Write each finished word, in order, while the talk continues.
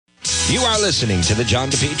You are listening to the John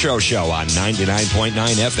DePietro Show on 99.9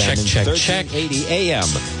 FM and 1380 AM.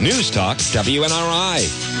 News Talk, WNRI.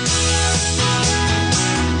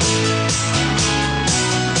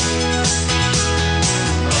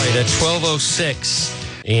 All right, at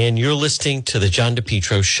 12:06, and you're listening to the John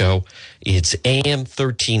DePietro Show. It's AM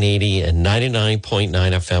 1380 and 99.9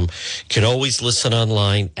 FM. You can always listen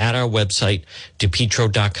online at our website,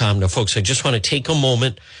 DePietro.com. Now, folks, I just want to take a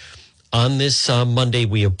moment. On this Monday,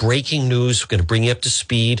 we have breaking news. We're going to bring you up to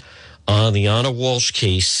speed on the Anna Walsh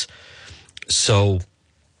case. So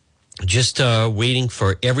just waiting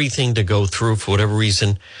for everything to go through. For whatever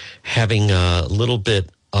reason, having a little bit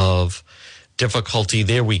of difficulty.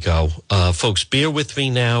 There we go. Folks, bear with me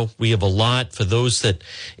now. We have a lot. For those that,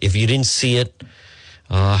 if you didn't see it,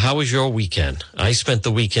 how was your weekend? I spent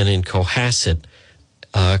the weekend in Cohasset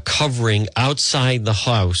covering outside the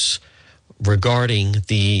house regarding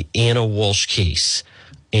the Anna Walsh case.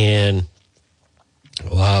 And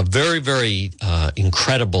very, very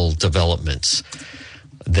incredible developments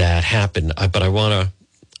that happened. But I want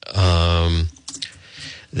to,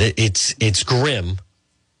 it's grim.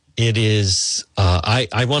 It is,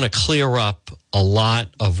 I want to clear up a lot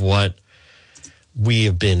of what we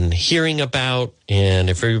have been hearing about. And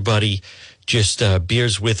if everybody just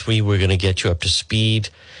bears with me, we're going to get you up to speed.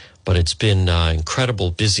 But it's been incredible,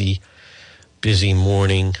 busy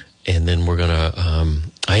morning. And then we're going to,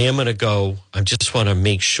 I am going to go. I just want to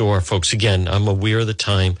make sure, folks, again, I'm aware of the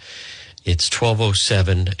time. It's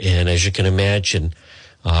 12:07. And as you can imagine,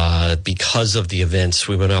 because of the events,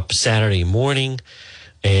 we went up Saturday morning.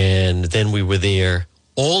 And then we were there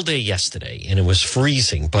all day yesterday, and it was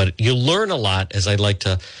freezing. But you learn a lot, as I like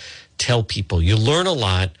to tell people. You learn a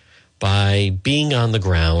lot by being on the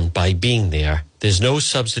ground, by being there. There's no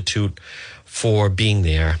substitute for being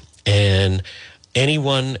there. And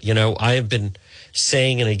anyone, I have been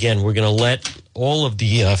saying, and again, we're going to let all of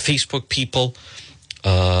the Facebook people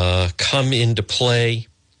come into play.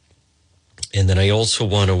 And then I also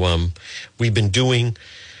want to, we've been doing...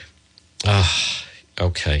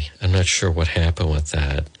 Okay, I'm not sure what happened with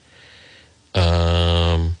that.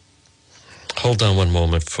 Hold on one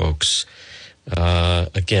moment, folks.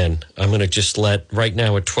 Again, I'm going to just right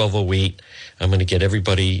now at 12:08, I'm going to get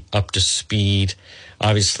everybody up to speed.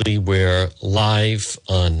 Obviously, we're live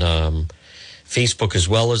on Facebook as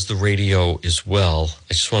well as the radio as well.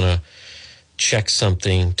 I just want to check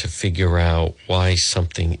something to figure out why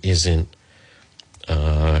something isn't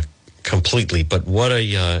completely. But what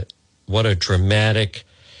a dramatic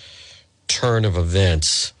turn of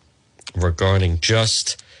events regarding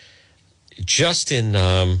just in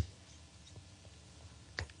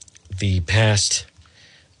the past.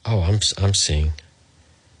 I'm seeing.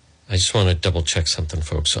 I just want to double check something,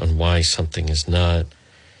 folks, on why something is not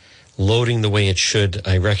loading the way it should.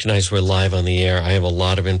 I recognize we're live on the air. I have a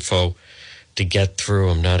lot of info to get through.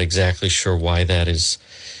 I'm not exactly sure why that is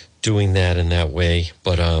doing that in that way,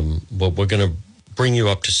 but we're going to bring you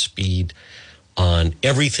up to speed on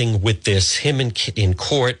everything with this. Him in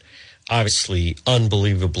court, obviously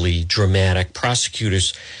unbelievably dramatic.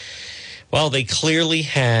 Prosecutors, well, they clearly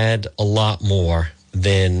had a lot more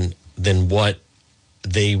than what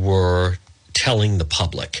they were telling the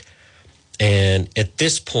public. And at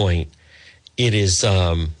this point, it is,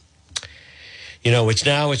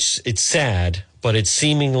 it's sad, but it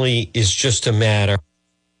seemingly is just a matter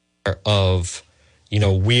of,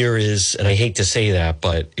 where is, and I hate to say that,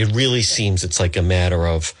 but it really seems it's like a matter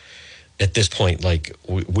of, at this point, like,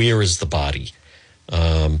 where is the body?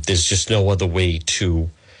 There's just no other way to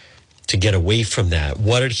get away from that.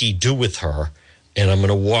 What did he do with her? And I'm going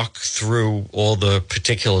to walk through all the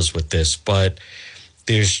particulars with this, but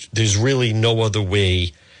there's really no other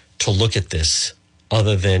way to look at this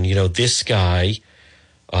other than, this guy,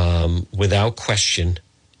 without question,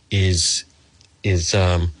 is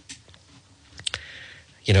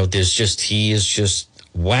he is just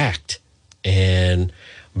whacked. And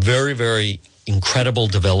very, very incredible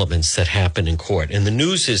developments that happen in court. And the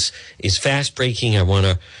news is fast breaking. I want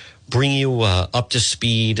to bring you up to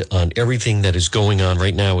speed on everything that is going on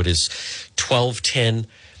right now. It is 12:10,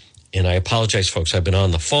 and I apologize, folks. I've been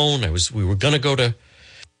on the phone. We were going to go to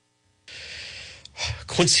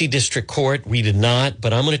Quincy District Court. We did not,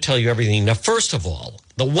 but I'm going to tell you everything. Now, first of all,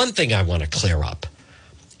 the one thing I want to clear up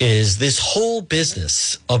is this whole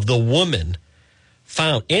business of the woman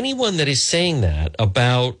found. Anyone that is saying that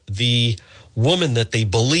about the woman that they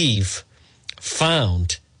believe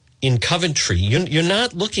found in Coventry, you're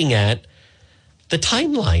not looking at the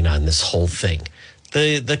timeline on this whole thing.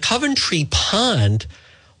 The Coventry pond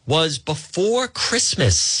was before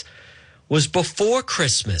Christmas.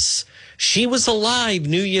 She was alive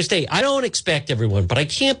New Year's Day. I don't expect everyone, but I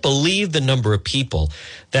can't believe the number of people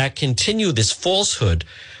that continue this falsehood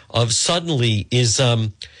of suddenly is,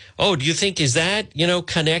 do you think, is that,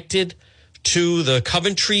 connected to the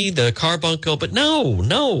Coventry, the Carbuncle? But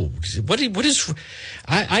no. What is,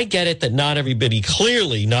 I get it that not everybody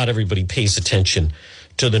pays attention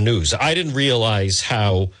to the news. I didn't realize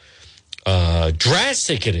how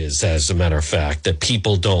drastic it is, as a matter of fact, that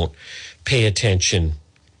people don't pay attention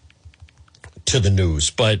to the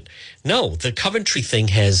news. But no, the Coventry thing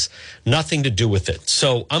has nothing to do with it.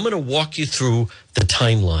 So I'm going to walk you through the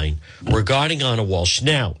timeline regarding Anna Walsh.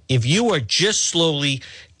 Now, if you are just slowly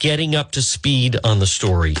getting up to speed on the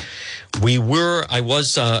story, I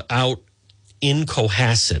was out in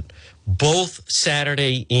Cohasset both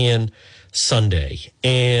Saturday and Sunday,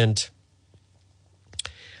 and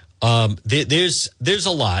there's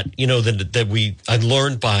a lot that I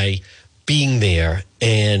learned by being there,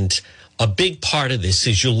 and a big part of this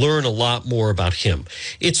is you learn a lot more about him.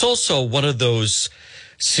 It's also one of those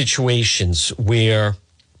situations where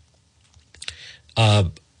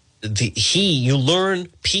you learn,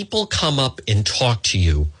 people come up and talk to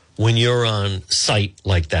you when you're on site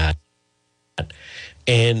like that,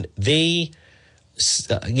 and they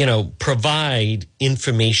provide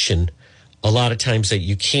information a lot of times that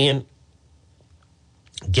you can't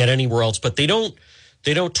get anywhere else, but they don't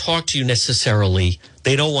talk to you necessarily.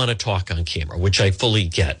 They don't want to talk on camera, which I fully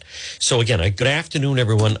get. So again, good afternoon,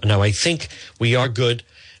 everyone. Now, I think we are good.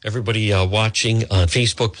 Everybody watching on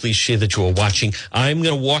Facebook, please share that you are watching. I'm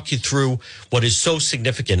going to walk you through what is so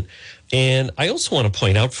significant. And I also want to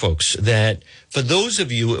point out, folks, that for those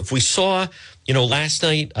of you, if we saw, last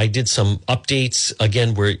night I did some updates.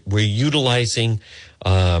 Again, we're utilizing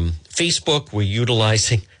Facebook. We're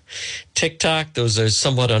utilizing TikTok. Those are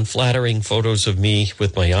somewhat unflattering photos of me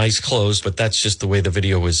with my eyes closed, but that's just the way the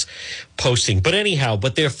video is posting. But anyhow,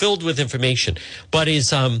 they're filled with information. But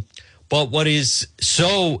what is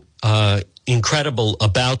so incredible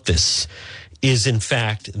about this is, in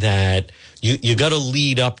fact, that you got to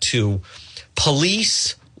lead up to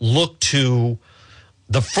police look to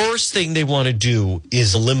the first thing they want to do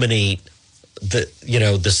is eliminate the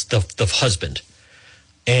husband.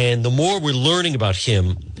 And the more we're learning about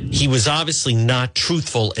him, he was obviously not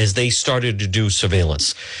truthful as they started to do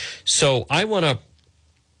surveillance. So I want to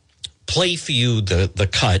play for you the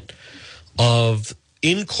cut of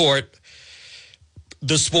in court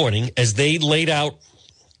this morning as they laid out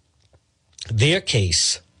their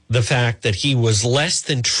case, the fact that he was less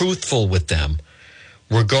than truthful with them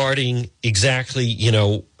regarding exactly,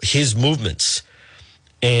 his movements.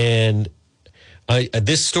 And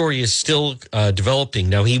this story is still developing.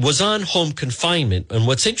 Now, he was on home confinement. And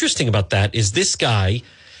what's interesting about that is this guy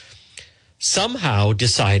somehow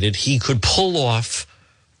decided he could pull off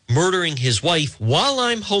murdering his wife while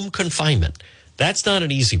I'm home confinement. That's not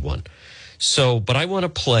an easy one. So, but I want to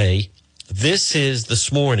play. This is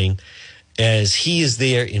this morning as he is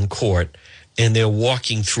there in court and they're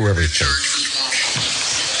walking through everything.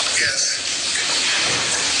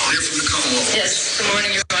 Yes, good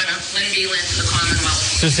morning, Your Honor. Lynn Beeland for the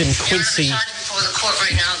Commonwealth. This is in Quincy. Your Honor, charged before the court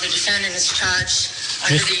right now, the defendant is charged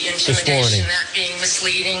under the intimidation, that being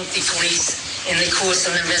misleading the police in the course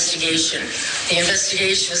of the investigation. The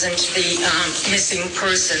investigation was into the missing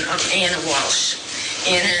person of Anna Walsh.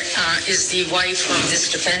 Anna is the wife of this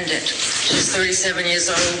defendant. She's 37 years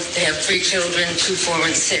old. They have 3 children, 2, 4,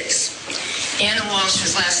 and 6. Anna Walsh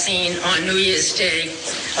was last seen on New Year's Day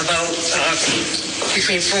about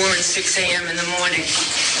between 4 and 6 a.m. in the morning.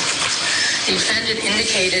 The defendant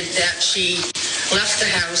indicated that she left the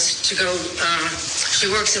house to go, she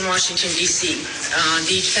works in Washington, D.C.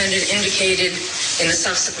 The defendant indicated in the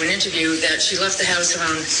subsequent interview that she left the house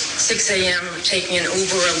around 6 a.m. taking an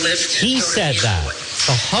Uber or Lyft. He said that.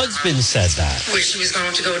 The husband said that. Where she was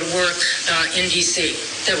going to go to work in D.C.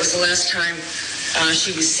 That was the last time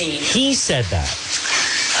she was seen. He said that.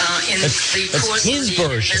 In the course of the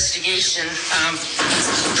investigation,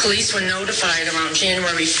 police were notified around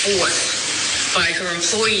January 4th by her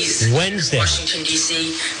employees Wednesday. in Washington,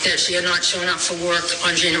 D.C. that she had not shown up for work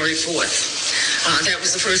on January 4th. That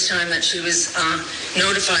was the first time that she was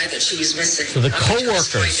notified that she was missing. So the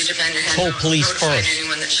co-workers told police first.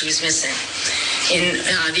 Anyone that she was missing. In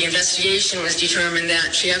the investigation was determined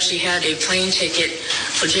that she actually had a plane ticket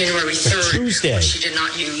for January 3rd, Tuesday, which she did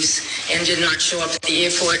not use and did not show up at the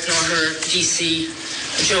airport nor her D.C.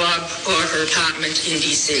 job or her apartment in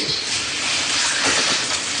D.C.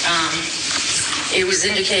 It was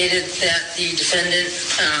indicated that the defendant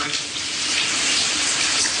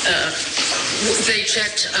They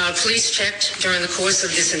checked, police checked during the course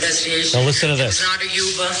of this investigation. Now listen to this. It was not a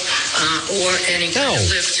Uber or any kind of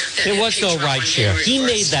Lyft. It was no rideshare. He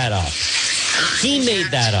made that up. He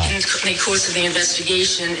made that up. In the course of the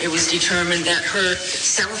investigation, it was determined that her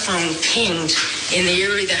cell phone pinged in the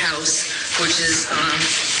area of the house, which is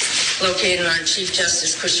located on Chief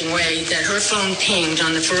Justice Cushing Way, that her phone pinged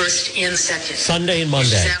on the 1st and 2nd. Sunday and Monday.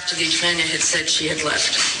 Which is after the defendant had said she had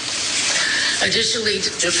left. Additionally,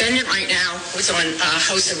 the defendant right now was on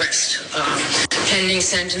house arrest, pending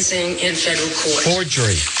sentencing in federal court.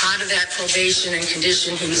 Forgery. Part of that probation and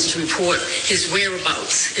condition, he was to report his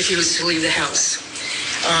whereabouts if he was to leave the house.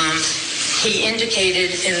 He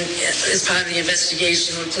indicated as part of the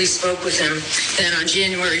investigation when police spoke with him that on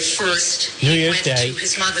January 1st, he went to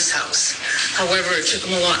his mother's house. However, it took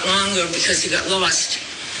him a lot longer because he got lost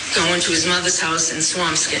going to his mother's house in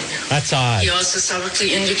Swampscott. That's odd. He also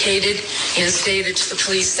publicly indicated and stated to the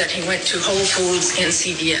police that he went to Whole Foods and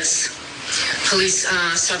CVS. Police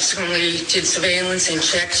subsequently did surveillance and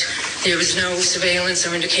checked. There was no surveillance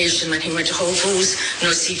or indication that he went to Whole Foods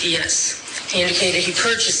nor CVS. He indicated he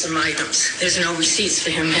purchased some items. There's no receipts for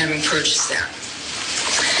him having purchased that.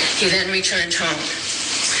 He then returned home.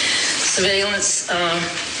 Surveillance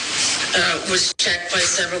was checked by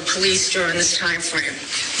several police during this time frame.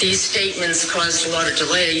 These statements caused a lot of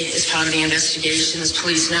delay as part of the investigation, as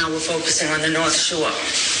police now were focusing on the North Shore.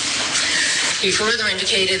 He further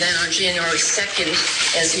indicated that on January 2nd,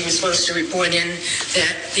 as he was supposed to report in,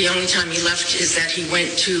 that the only time he left is that he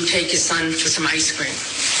went to take his son for some ice cream.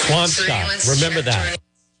 Swampscott, remember that.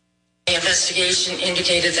 The investigation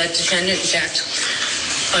indicated that defendant, in fact,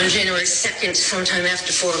 on January 2nd, sometime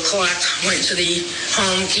after 4 o'clock, went to the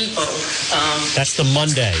Home Depot. That's the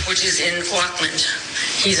Monday. Which is in Auckland.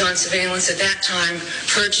 He's on surveillance at that time,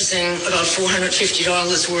 purchasing about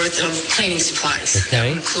 $450 worth of cleaning supplies. Okay. That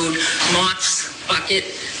would include mops, bucket,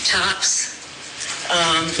 tops.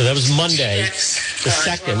 So that was Monday, T-X, the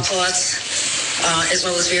 2nd. Cloths, as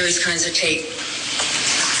well as various kinds of tape.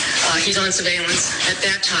 He's on surveillance at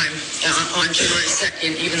that time on January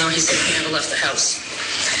 2nd, even though he said he never left the house.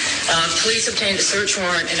 Police obtained a search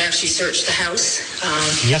warrant and actually searched the house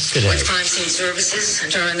yesterday with crime scene services.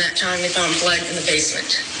 During that time, they found blood in the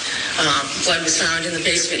basement. Blood was found in the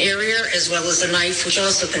basement area, as well as a knife, which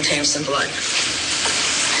also contained some blood.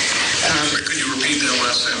 Could you repeat that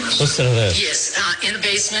last sentence? Listen to this. Yes, in the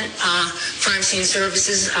basement, crime scene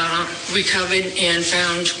services recovered and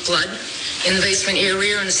found blood in the basement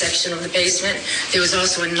area, in a section of the basement. There was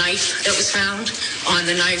also a knife that was found. On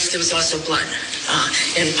the knife, there was also blood,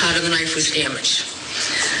 and part of the knife was damaged.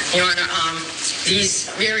 Your Honor, these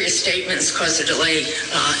various statements caused a delay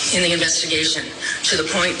in the investigation to the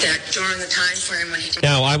point that during the time frame when he...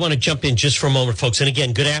 Now, I want to jump in just for a moment, folks. And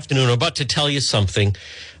again, good afternoon. I'm about to tell you something,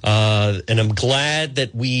 and I'm glad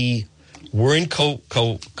that we were in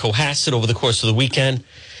Cohasset over the course of the weekend.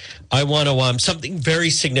 I want to, something very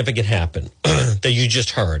significant happened that you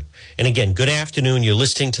just heard. And again, good afternoon. You're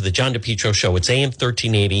listening to the John DePietro Show. It's AM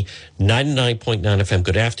 1380, 99.9 FM.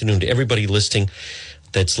 Good afternoon to everybody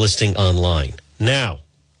that's listening online. Now,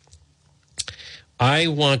 I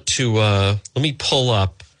want to, let me pull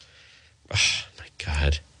up, oh my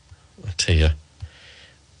God, I'll tell you.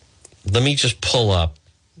 Let me just pull up.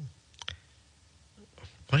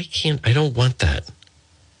 Why can't, I don't want that.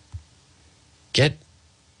 Good.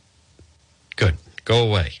 Go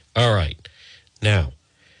away. All right. Now,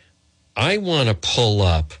 I want to pull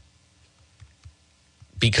up,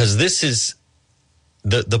 because this is,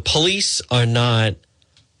 the police are not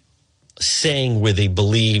saying where they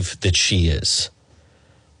believe that she is.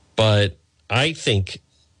 But I think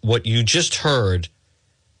what you just heard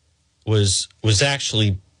was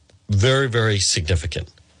actually very, very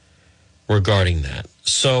significant regarding that.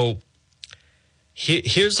 So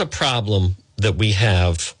here's a problem that we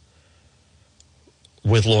have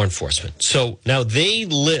with law enforcement. So now they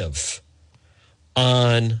live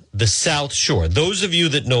on the South Shore. Those of you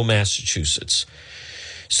that know Massachusetts.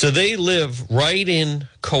 So they live right in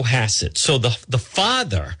Cohasset. So the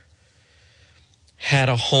father had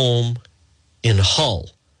a home in Hull.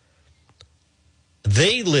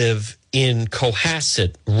 They live in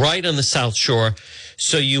Cohasset, right on the South Shore.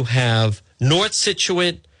 So you have North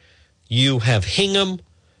Scituate, you have Hingham,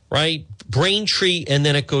 right? Braintree, and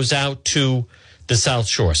then it goes out to the South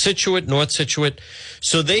Shore. Scituate, North Scituate.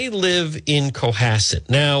 So they live in Cohasset.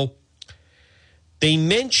 Now, they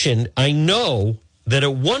mentioned, I know that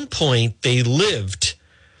at one point they lived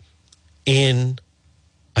in,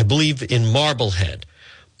 I believe, in Marblehead.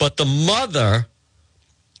 But the mother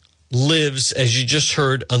lives, as you just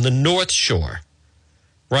heard, on the North Shore,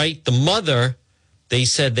 right? The mother they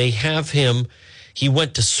said they have him. He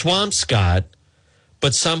went to Swampscott,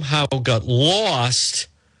 but somehow got lost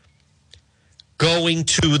going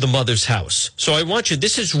to the mother's house. So I want you,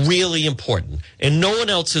 this is really important, and no one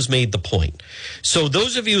else has made the point. So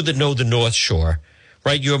those of you that know the North Shore,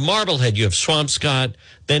 right, you have Marblehead, you have Swampscott,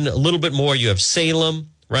 then a little bit more, you have Salem,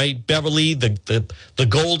 right, Beverly, the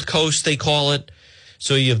Gold Coast, they call it.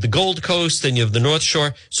 So you have the Gold Coast, then you have the North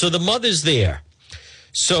Shore. So the mother's there.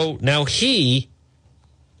 So now he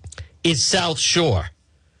is South Shore.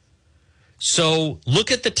 So look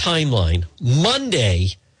at the timeline.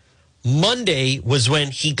 Monday was when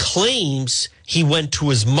he claims he went to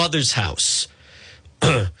his mother's house.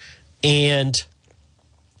 And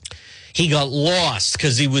he got lost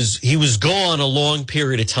because he was gone a long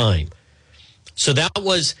period of time. So that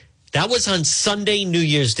was on Sunday, New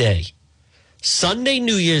Year's Day. Sunday,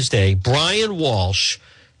 New Year's Day, Brian Walsh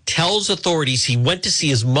tells authorities he went to see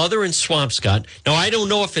his mother in Swampscott. Now, I don't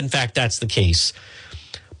know if, in fact, that's the case.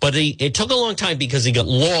 But it took a long time because he got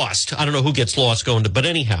lost. I don't know who gets lost going to, but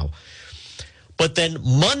anyhow. But then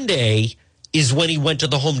Monday is when he went to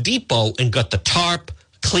the Home Depot and got the tarp,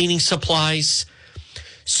 cleaning supplies.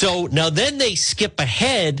 So now then they skip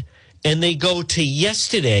ahead and they go to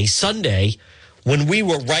yesterday, Sunday, when we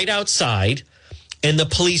were right outside and the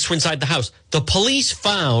police were inside the house. The police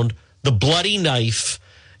found the bloody knife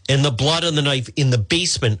and the blood on the knife in the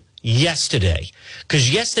basement yesterday,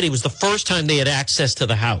 because yesterday was the first time they had access to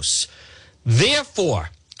the house.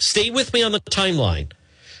 Therefore, stay with me on the timeline.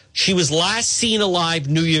 She was last seen alive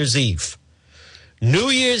New Year's Eve. New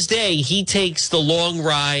Year's Day, he takes the long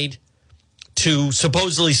ride to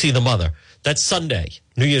supposedly see the mother. That's Sunday,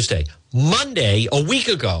 New Year's Day. Monday, a week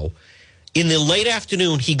ago, in the late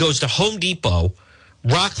afternoon, he goes to Home Depot.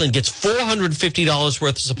 Rockland gets $450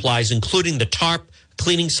 worth of supplies, including the tarp,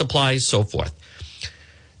 cleaning supplies, so forth.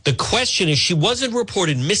 The question is, she wasn't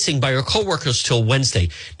reported missing by her coworkers till Wednesday.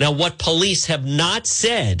 Now, what police have not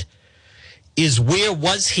said is where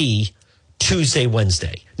was he Tuesday,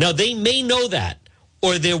 Wednesday. Now, they may know that,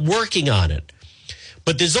 or they're working on it.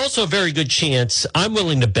 But there's also a very good chance, I'm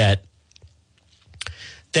willing to bet,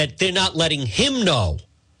 that they're not letting him know,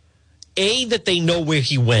 A, that they know where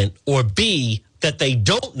he went, or B, that they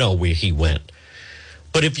don't know where he went.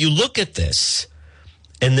 But if you look at this,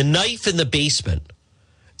 and the knife in the basement,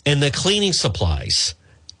 and the cleaning supplies,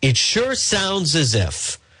 it sure sounds as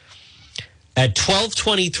if at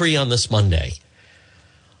 12:23 on this Monday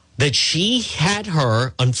that she had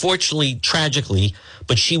her, unfortunately, tragically,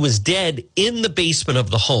 but she was dead in the basement of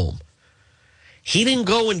the home. He didn't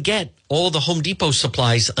go and get all the Home Depot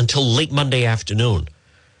supplies until late Monday afternoon.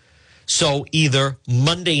 So either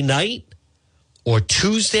Monday night or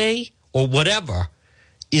Tuesday or whatever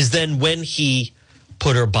is then when he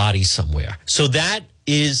put her body somewhere. So that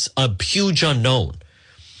is a huge unknown,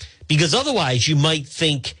 because otherwise you might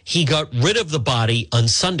think he got rid of the body on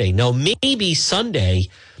Sunday. Now, maybe Sunday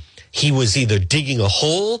he was either digging a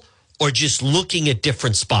hole or just looking at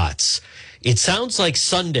different spots. It sounds like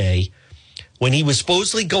Sunday, when he was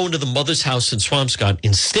supposedly going to the mother's house in Swampscott,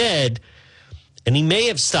 instead, and he may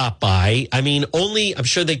have stopped by, I'm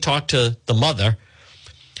sure they talked to the mother,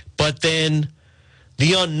 but then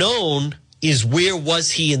the unknown is where was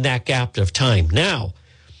he in that gap of time. Now,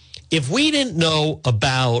 if we didn't know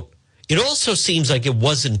about, it also seems like it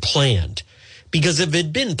wasn't planned, because if it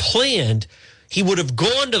had been planned, he would have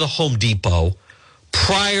gone to the Home Depot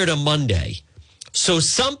prior to Monday. So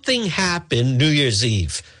something happened New Year's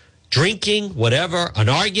Eve, drinking, whatever, an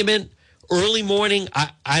argument, early morning,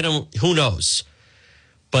 who knows?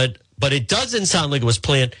 But it doesn't sound like it was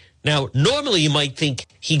planned. Now, normally you might think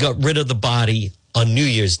he got rid of the body on New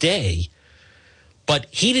Year's Day, but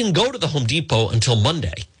he didn't go to the Home Depot until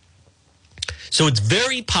Monday. So it's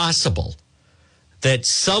very possible that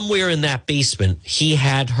somewhere in that basement, he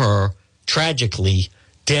had her tragically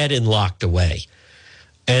dead and locked away.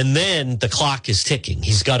 And then the clock is ticking.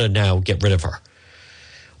 He's got to now get rid of her.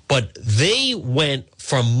 But they went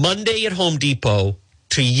from Monday at Home Depot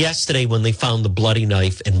to yesterday when they found the bloody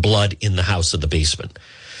knife and blood in the house of the basement.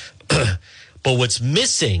 But what's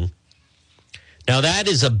missing, now that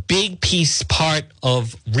is a big part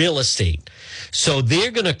of real estate. So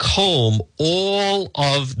they're going to comb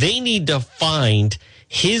they need to find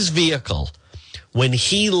his vehicle when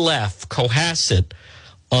he left Cohasset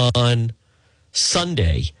on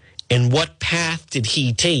Sunday, and what path did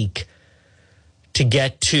he take to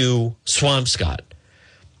get to Swampscott.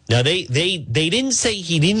 Now, they didn't say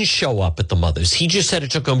he didn't show up at the mother's. He just said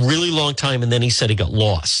it took him a really long time, and then he said he got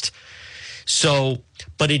lost. So,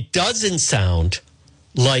 but it doesn't sound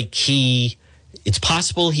like it's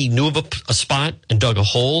possible he knew of a spot and dug a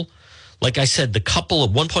hole, Like I said, the couple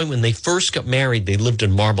at one point when they first got married, they lived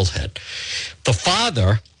in Marblehead. The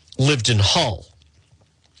father lived in Hull.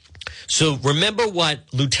 So remember what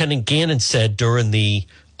Lieutenant Gannon said during the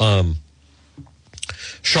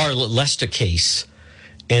Charlotte Lester case,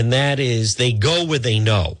 and that is they go where they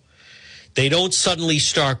know. They don't suddenly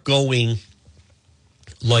start going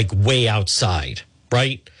like way outside,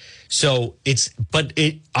 right? So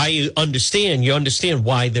I understand, you understand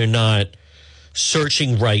why they're not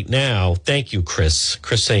searching right now. Thank you, Chris.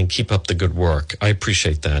 Chris saying, keep up the good work. I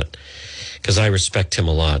appreciate that because I respect him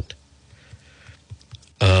a lot.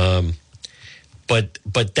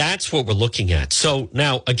 But that's what we're looking at. So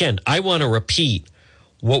now, again, I want to repeat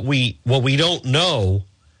what we don't know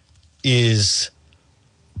is,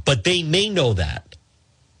 but they may know that.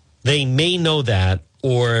 They may know that,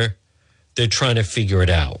 or they're trying to figure it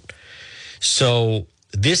out. So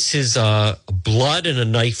this is blood and a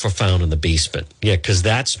knife were found in the basement. Yeah, because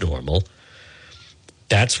that's normal.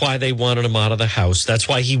 That's why they wanted him out of the house. That's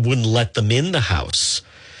why he wouldn't let them in the house.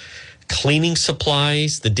 Cleaning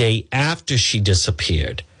supplies the day after she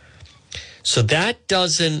disappeared. So that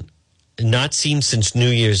doesn't not seem since New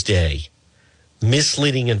Year's Day.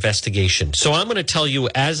 Misleading investigation. So I'm going to tell you,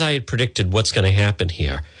 as I had predicted, what's going to happen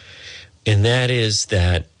here. And that is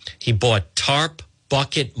that he bought tarp,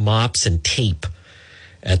 bucket, mops, and tape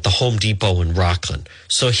at the Home Depot in Rockland.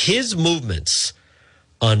 So his movements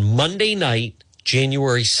on Monday night,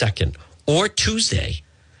 January 2nd, or Tuesday,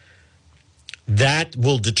 that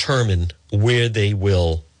will determine where they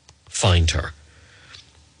will find her.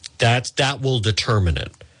 That will determine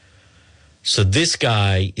it. So this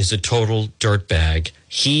guy is a total dirtbag.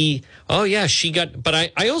 She got,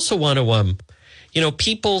 but I also want to,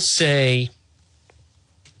 people say,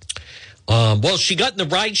 well, she got in the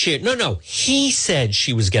ride share. No, he said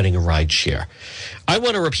she was getting a ride share. I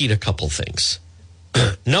want to repeat a couple things.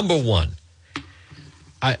 Number one,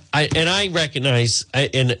 I recognize,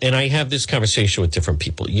 and I have this conversation with different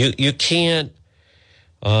people. You can't,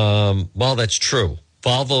 well, that's true.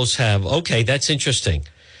 Volvos have, okay, that's interesting.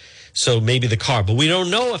 So maybe the car, but we don't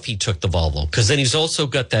know if he took the Volvo because then he's also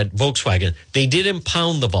got that Volkswagen. They did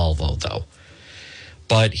impound the Volvo though,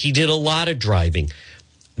 but he did a lot of driving.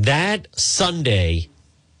 That Sunday,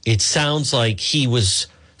 it sounds like he was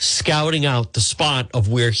scouting out the spot of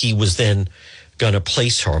where he was then going to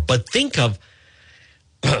place her. But think of,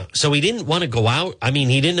 so he didn't want to go out. I mean,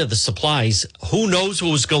 he didn't have the supplies. Who knows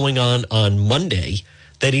what was going on Monday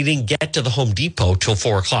that he didn't get to the Home Depot till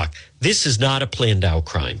 4 o'clock. This is not a planned out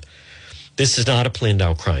crime. This is not a planned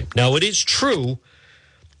out crime. Now, it is true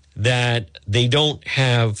that they don't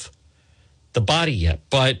have the body yet,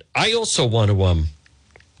 but I also want to,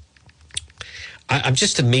 I'm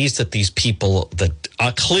just amazed at these people that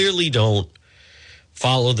clearly don't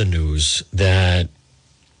follow the news. That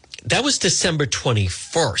was December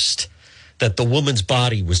 21st that the woman's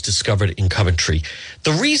body was discovered in Coventry.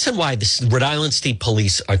 The reason why the Rhode Island State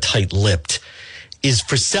Police are tight-lipped is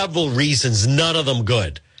for several reasons, none of them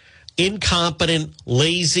good. Incompetent,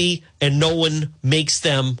 lazy, and no one makes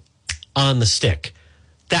them on the stick.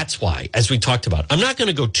 That's why, as we talked about. I'm not going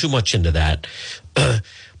to go too much into that,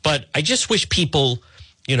 but I just wish people,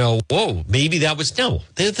 maybe that was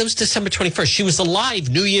December 21st. She was alive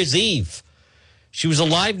New Year's Eve. She was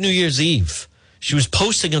alive New Year's Eve. She was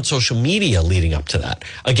posting on social media leading up to that.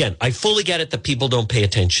 Again, I fully get it that people don't pay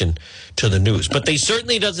attention to the news, but they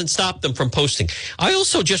certainly doesn't stop them from posting. I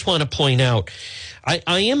also just want to point out, I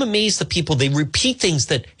am amazed that people, they repeat things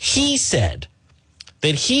that he said,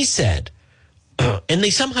 and they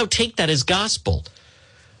somehow take that as gospel.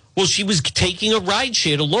 Well, she was taking a ride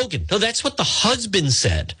share to Logan. No, that's what the husband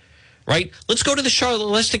said, right? Let's go to the Charlotte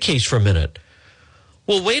Lester case for a minute.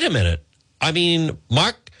 Well, wait a minute. I mean,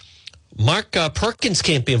 Mark Perkins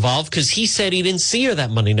can't be involved because he said he didn't see her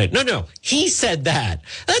that Monday night. No, he said that.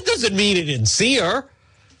 That doesn't mean he didn't see her.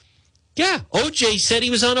 Yeah, OJ said he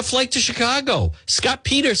was on a flight to Chicago. Scott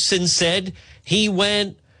Peterson said he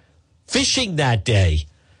went fishing that day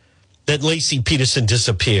that Lacey Peterson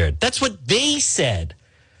disappeared. That's what they said.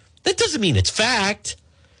 That doesn't mean it's fact.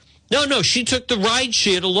 No, she took the ride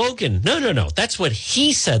share to Logan. No. That's what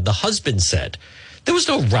he said, the husband said. There was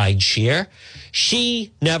no ride share.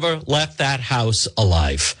 She never left that house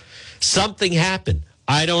alive. Something happened.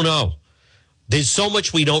 I don't know. There's so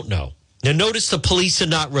much we don't know. Now, notice the police are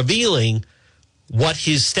not revealing what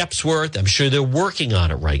his steps were. I'm sure they're working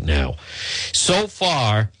on it right now. So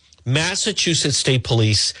far, Massachusetts State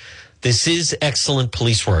Police, This is excellent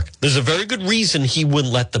police work. There's a very good reason he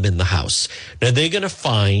wouldn't let them in the house. Now, they're going to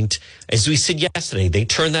find, as we said yesterday, they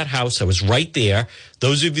turned that house. I was right there.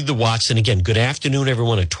 Those of you that watched, and again, good afternoon,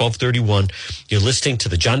 everyone, at 1231. You're listening to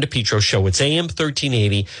the John DePietro Show. It's AM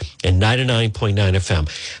 1380 and 99.9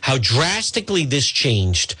 FM. How drastically this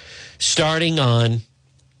changed starting on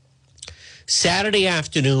Saturday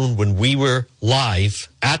afternoon when we were live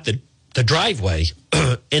at the driveway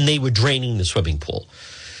and they were draining the swimming pool.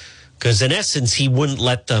 Because in essence, he wouldn't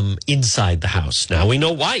let them inside the house. Now, we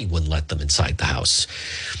know why he wouldn't let them inside the house.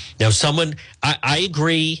 Now, I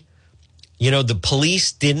agree, the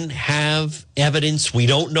police didn't have evidence. We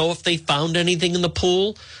don't know if they found anything in the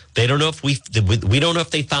pool. They don't know if we don't know if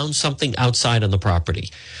they found something outside on the property.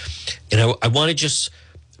 And I want to just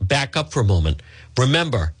back up for a moment.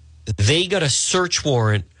 Remember, they got a search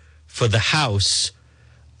warrant for the house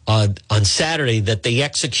on Saturday that they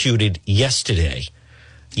executed yesterday,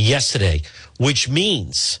 which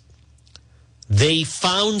means they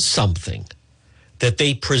found something that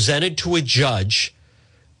they presented to a judge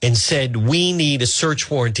and said, we need a search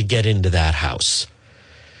warrant to get into that house.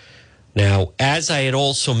 Now, as I had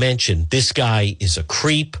also mentioned, this guy is a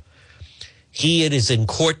creep. It is in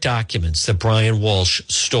court documents that Brian Walsh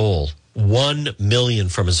stole $1 million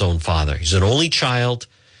from his own father. He's an only child.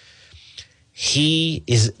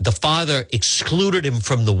 The father excluded him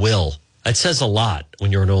from the will. That says a lot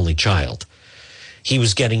when you're an only child. He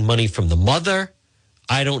was getting money from the mother.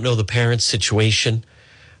 I don't know the parents' situation,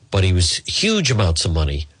 but he was huge amounts of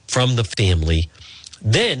money from the family.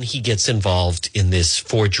 Then he gets involved in this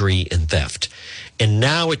forgery and theft. And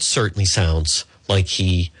now it certainly sounds like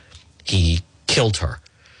he killed her.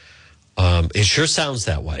 It sure sounds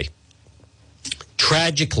that way.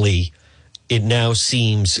 Tragically, it now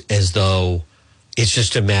seems as though it's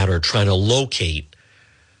just a matter of trying to locate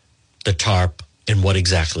the tarp and what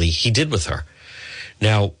exactly he did with her.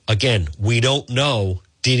 Now, again, we don't know,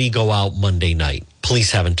 did he go out Monday night?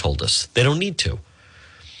 Police haven't told us. They don't need to.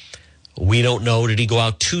 We don't know, did he go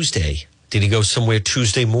out Tuesday? Did he go somewhere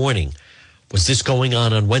Tuesday morning? Was this going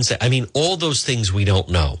on Wednesday? I mean, all those things we don't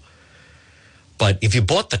know. But if you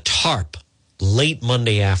bought the tarp late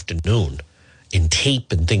Monday afternoon in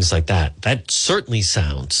tape and things like that, that certainly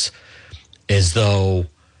sounds as though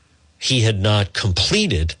he had not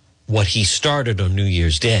completed what he started on New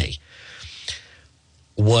Year's Day.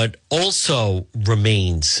 What also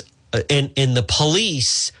remains, in the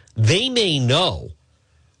police, they may know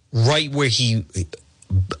right where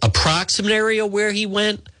approximate area where he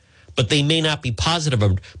went, but they may not be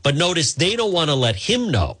positive. But notice they don't want to let him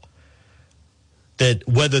know that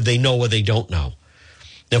whether they know or they don't know.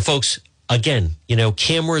 Now, folks, again,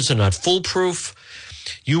 cameras are not foolproof.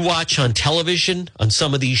 You watch on television, on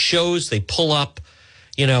some of these shows, they pull up,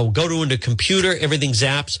 go to a computer, everything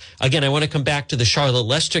zaps. Again, I want to come back to the Charlotte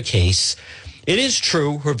Lester case. It is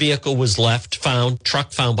true her vehicle was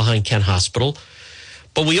truck found behind Kent Hospital.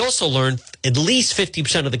 But we also learned at least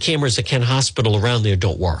 50% of the cameras at Kent Hospital around there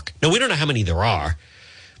don't work. Now, we don't know how many there are,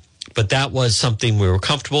 but that was something we were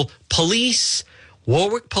comfortable.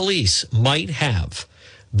 Warwick Police might have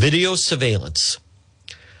video surveillance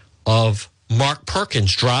of Mark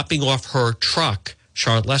Perkins dropping off her truck,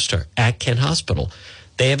 Charlotte Lester, at Kent Hospital.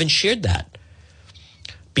 They haven't shared that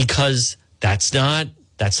because that's not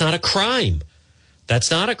a crime.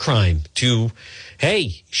 That's not a crime to,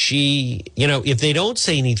 hey, if they don't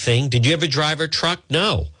say anything, did you ever drive her truck?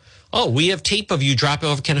 No. Oh, we have tape of you dropping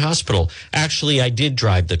off at Kent Hospital. Actually, I did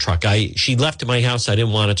drive the truck. She left at my house. I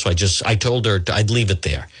didn't want it, so I told her I'd leave it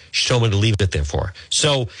there. She told me to leave it there for her.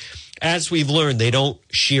 So, as we've learned, they don't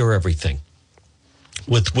share everything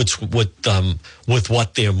with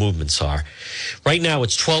what their movements are. Right now,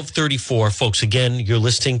 it's 12:34, folks. Again, you're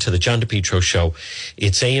listening to the John DePietro Show.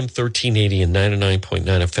 It's AM 1380 and 99.9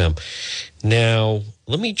 FM. Now,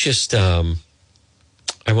 let me just. I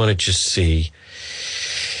want to just see.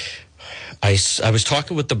 I was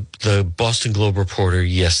talking with the Boston Globe reporter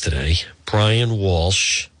yesterday, Brian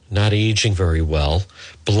Walsh, not aging very well,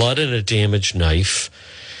 blood and a damaged knife,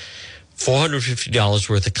 $450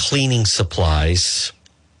 worth of cleaning supplies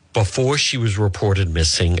before she was reported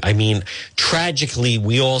missing. I mean, tragically,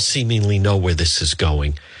 we all seemingly know where this is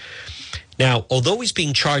going. Now, although he's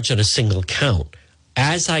being charged on a single count,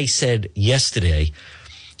 as I said yesterday,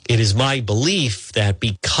 it is my belief that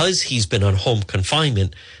because he's been on home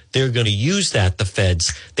confinement, they're going to use that, the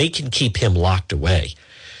feds, they can keep him locked away.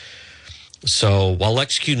 So while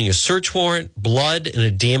executing a search warrant, blood and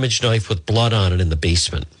a damaged knife with blood on it in the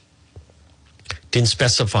basement. Didn't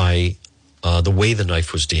specify the way the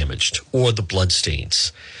knife was damaged or the blood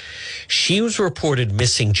stains. She was reported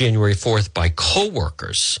missing January 4th by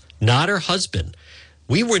coworkers not her husband.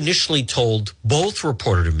 We were initially told both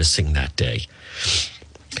reported her missing that day.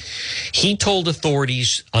 He told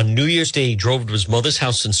authorities on New Year's Day he drove to his mother's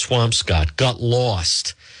house in Swampscott, got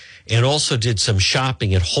lost, and also did some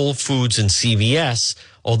shopping at Whole Foods and CVS,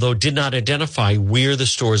 although did not identify where the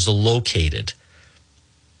stores are located.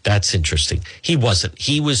 That's interesting. He wasn't.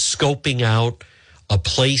 He was scoping out a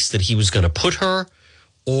place that he was going to put her,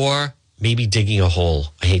 or maybe digging a hole.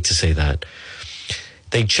 I hate to say that.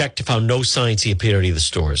 They checked and found no signs he appeared at any of the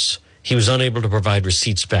stores. He was unable to provide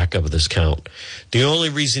receipts back up with this count. The only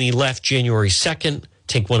reason he left January 2nd,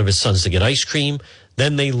 take one of his sons to get ice cream.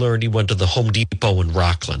 Then they learned he went to the Home Depot in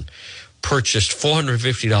Rockland, purchased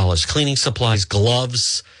 $450, cleaning supplies,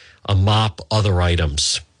 gloves, a mop, other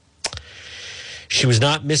items. She was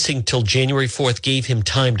not missing till January 4th, gave him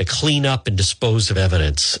time to clean up and dispose of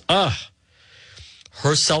evidence.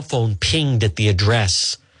 Her cell phone pinged at the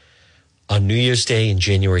address on New Year's Day and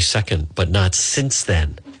January 2nd, but not since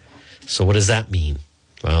then. So what does that mean?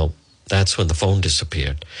 Well, that's when the phone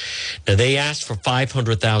disappeared. Now, they asked for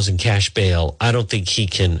 $500,000 cash bail. I don't think he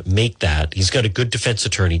can make that. He's got a good defense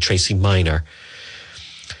attorney, Tracy Minor.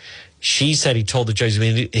 She said he told the judge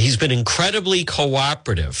he's been incredibly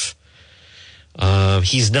cooperative.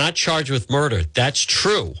 He's not charged with murder. That's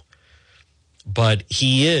true. But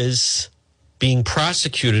he is being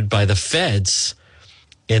prosecuted by the feds,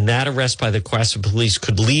 and that arrest by the Quasso police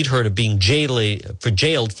could lead her to being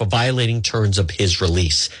jailed for violating terms of his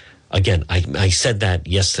release. Again, I said that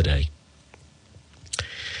yesterday.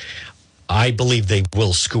 I believe they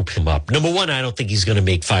will scoop him up. Number one, I don't think he's going to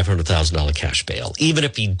make $500,000 cash bail. Even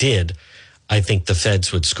if he did, I think the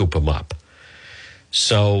feds would scoop him up.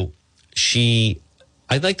 So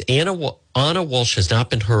Anna Walsh has not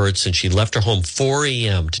been heard since she left her home 4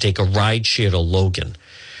 a.m. to take a ride share to Logan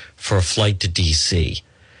for a flight to D.C.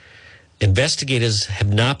 Investigators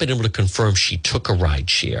have not been able to confirm she took a ride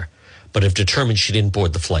share, but have determined she didn't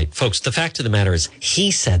board the flight. Folks, the fact of the matter is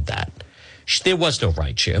he said that. There was no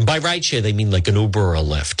ride share. And by ride share, they mean like an Uber or a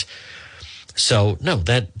Lyft. So, no,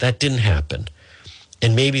 that didn't happen.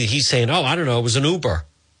 And maybe he's saying, I don't know, it was an Uber.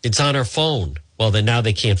 It's on her phone. Well, then now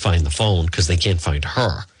they can't find the phone because they can't find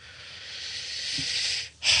her.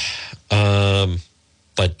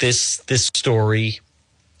 But this story,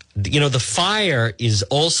 the fire is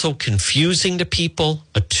also confusing to people.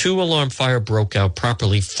 A 2-alarm fire broke out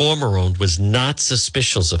properly. Former owned, was not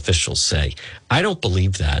suspicious, officials say. I don't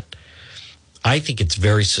believe that. I think it's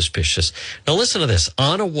very suspicious. Now listen to this.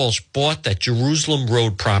 Anna Walsh bought that Jerusalem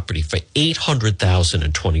Road property for $800,000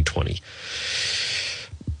 in 2020.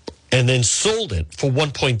 And then sold it for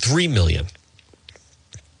 $1.3 million.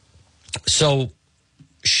 So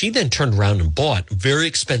she then turned around and bought a very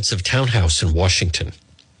expensive townhouse in Washington.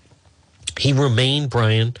 He remained,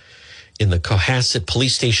 Brian, in the Cohasset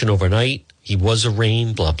police station overnight. He was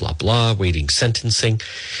arraigned, blah, blah, blah, waiting sentencing.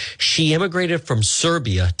 She immigrated from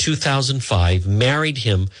Serbia, 2005, married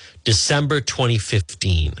him December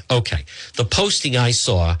 2015. Okay, the posting I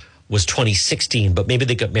saw was 2016, but maybe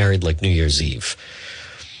they got married like New Year's Eve.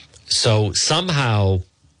 So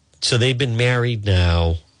they've been married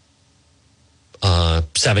now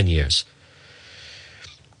 7 years.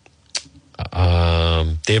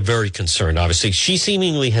 They're very concerned, obviously. She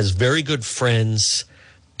seemingly has very good friends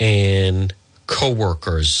and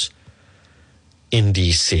co-workers in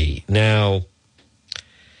D.C. Now,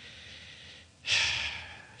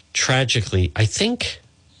 tragically, I think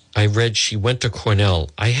I read she went to Cornell.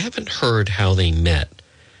 I haven't heard how they met.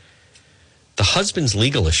 The husband's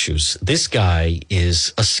legal issues. This guy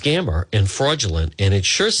is a scammer and fraudulent, and it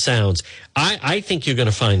sure sounds, I think you're going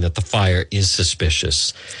to find that the fire is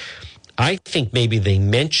suspicious. I think maybe they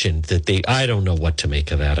mentioned that I don't know what to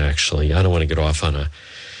make of that, actually. I don't want to get off on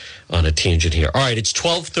a tangent here. All right, it's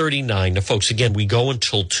 12:39. Now, folks, again, we go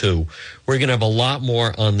until 2. We're going to have a lot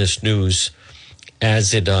more on this news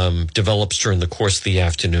as it develops during the course of the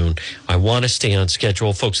afternoon. I want to stay on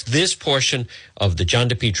schedule. Folks, this portion of the John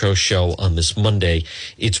DePietro Show on this Monday,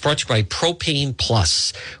 it's brought to you by Propane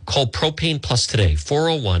Plus. Call Propane Plus today,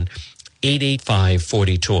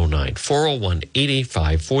 401-885-4209.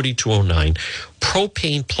 401-885-4209.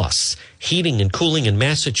 Propane Plus. Heating and cooling in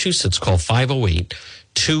Massachusetts. Call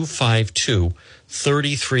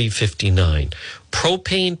 508-252-3359.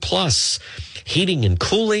 Propane Plus. Heating and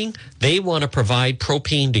cooling. They want to provide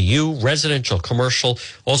propane to you, residential, commercial.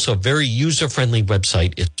 Also a very user-friendly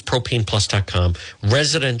website. It's propaneplus.com.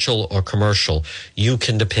 Residential or commercial, you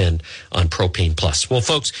can depend on Propane Plus. Well,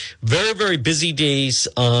 folks, very, very busy days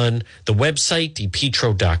on the website,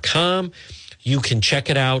 depetro.com. You can check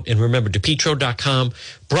it out. And remember, DePietro.com,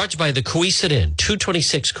 brought to you by the Coesit Inn,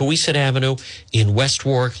 226 Coesit Avenue in West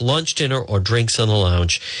Warwick. Lunch, dinner, or drinks on the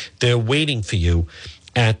lounge. They're waiting for you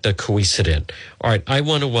at the Coesit Inn. All right, I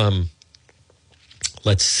want to,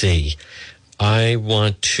 let's see. I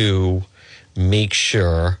want to make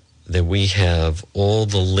sure that we have all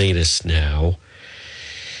the latest now.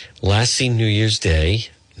 Last seen New Year's Day,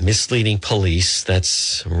 misleading police.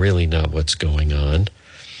 That's really not what's going on.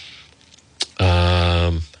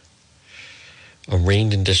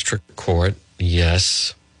 Arraigned in district court,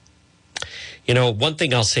 yes. You know, one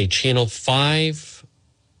thing I'll say, Channel 5,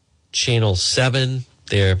 Channel 7,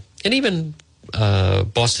 there, and even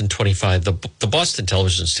Boston 25, the Boston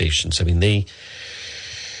television stations, I mean, they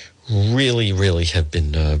really, really have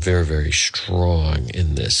been very, very strong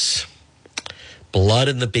in this. Blood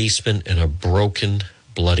in the basement and a broken,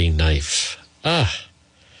 bloody knife. I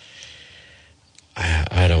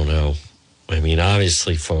don't know. I mean,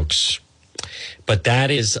 obviously, folks, but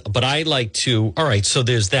I like to, all right, so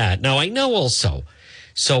there's that. Now, I know also,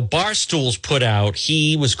 so Barstool's put out,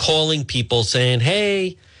 he was calling people saying,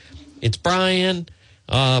 hey, it's Brian,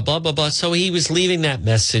 blah, blah, blah. So he was leaving that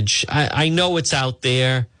message. I know it's out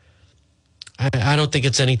there. I don't think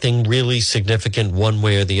it's anything really significant one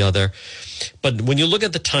way or the other. But when you look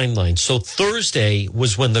at the timeline, so Thursday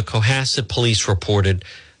was when the Cohasset police reported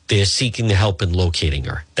they're seeking the help in locating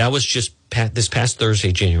her. That was just this past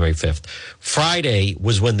Thursday, January 5th. Friday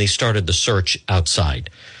was when they started the search outside.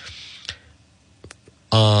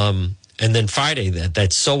 And then Friday,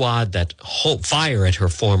 that's so odd, that fire at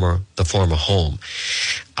the former home.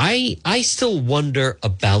 I still wonder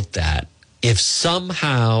about that. If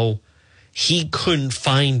somehow he couldn't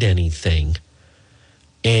find anything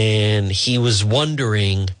and he was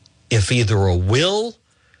wondering if either a will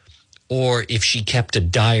or if she kept a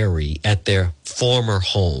diary at their former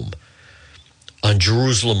home on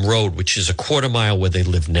Jerusalem Road, which is a quarter mile where they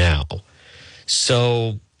live now.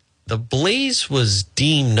 So the blaze was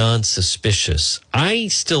deemed non-suspicious. I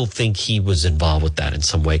still think he was involved with that in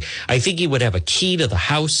some way. I think he would have a key to the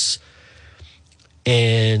house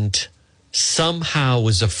and somehow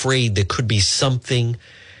was afraid there could be something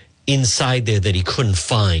inside there that he couldn't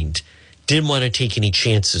find. Didn't want to take any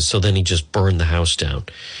chances, so then he just burned the house down.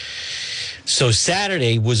 So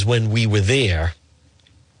Saturday was when we were there,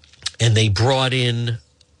 and they brought in,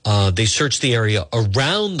 they searched the area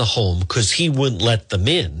around the home because he wouldn't let them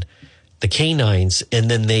in, the canines, and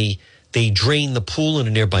then they drained the pool in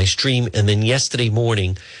a nearby stream. And then yesterday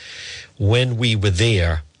morning, when we were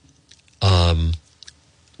there,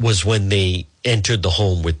 was when they entered the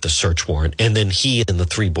home with the search warrant, and then he and the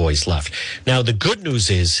three boys left. Now, the good news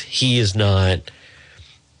is he is not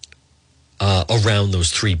around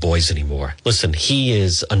those three boys anymore. Listen, he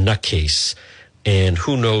is a nutcase, and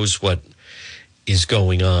who knows what is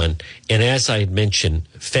going on. And as I had mentioned,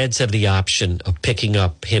 feds have the option of picking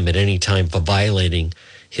up him at any time for violating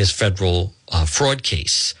his federal fraud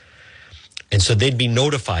case. And so they'd be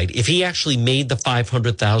notified. If he actually made the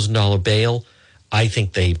 $500,000 bail, I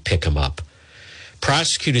think they pick him up.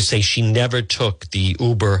 Prosecutors say she never took the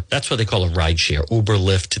Uber, that's what they call a rideshare, Uber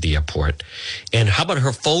Lyft to the airport. And how about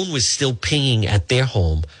her phone was still pinging at their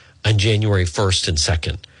home on January 1st and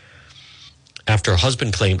 2nd? After her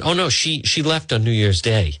husband claimed, oh no, she left on New Year's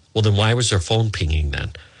Day. Well, then why was her phone pinging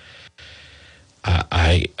then?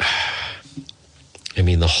 I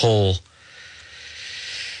mean, the whole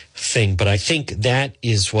thing, but I think that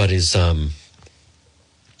is what is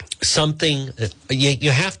something.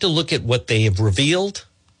 You have to look at what they have revealed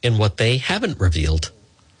and what they haven't revealed.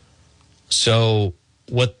 So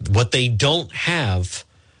what they don't have,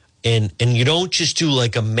 and you don't just do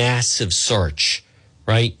like a massive search,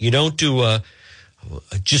 right? You don't do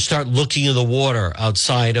just start looking in the water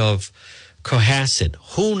outside of Cohasset.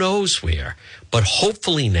 Who knows where? But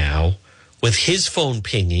hopefully now, with his phone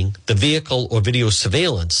pinging, the vehicle or video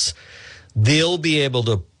surveillance, they'll be able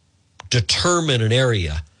to determine an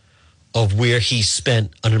area of where he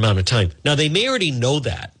spent an amount of time. Now, they may already know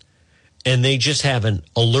that, and they just haven't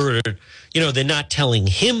alerted. They're not telling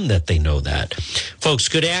him that they know that. Folks,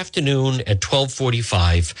 good afternoon at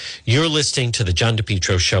 12:45. You're listening to the John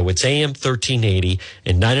DePietro Show. It's AM 1380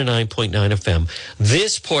 and 99.9 FM.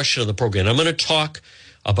 This portion of the program, I'm going to talk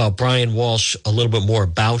about Brian Walsh, a little bit more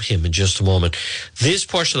about him in just a moment. This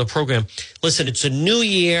portion of the program, listen, it's a new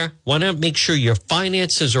year. Want to make sure your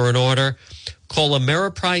finances are in order. Call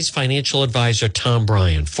Ameriprise Financial Advisor Tom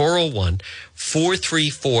Bryan,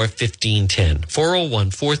 401-434-1510.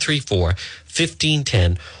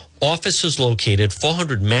 401-434-1510. Office is located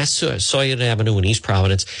 400 Massasoit Avenue in East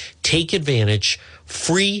Providence. Take advantage.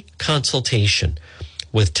 Free consultation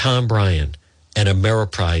with Tom Bryan and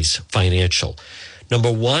Ameriprise Financial.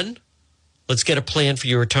 Number one, let's get a plan for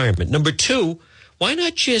your retirement. Number two, why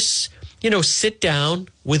not just, sit down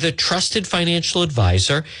with a trusted financial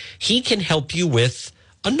advisor? He can help you with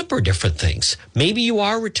a number of different things. Maybe you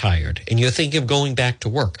are retired and you're thinking of going back to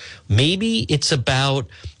work. Maybe it's about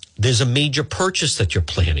there's a major purchase that you're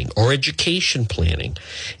planning or education planning.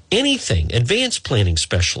 Anything, advanced planning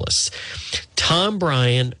specialists. Tom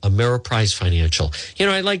Bryan, Ameriprise Financial.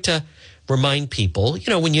 I'd like to remind people,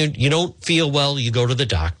 when you don't feel well, you go to the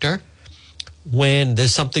doctor. When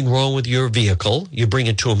there's something wrong with your vehicle, you bring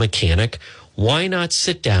it to a mechanic. Why not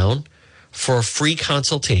sit down for a free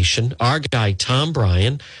consultation? Our guy, Tom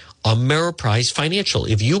Bryan, Ameriprise Financial.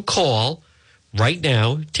 If you call right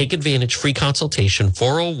now, take advantage, free consultation,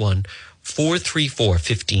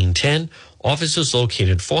 401-434-1510. Office is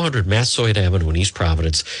located 400 Massasoit Avenue in East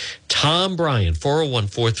Providence. Tom Bryan,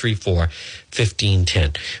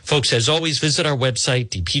 401-434-1510. Folks, as always, visit our website,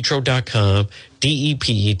 depetro.com,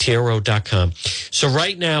 depetro.com. So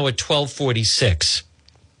right now at 1246,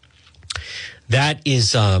 that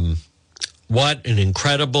is what an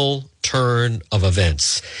incredible turn of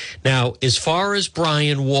events. Now, as far as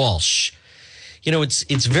Brian Walsh,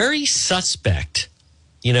 it's very suspect,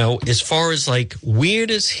 as far as where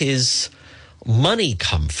does his money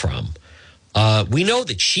come from? We know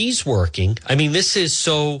that she's working. I mean, this is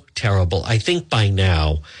so terrible. I think by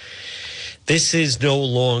now, this is no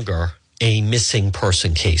longer a missing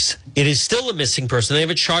person case. It is still a missing person. They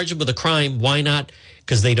haven't charged him with a crime. Why not?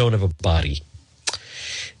 Because they don't have a body.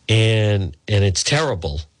 And it's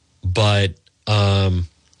terrible. But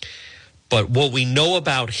what we know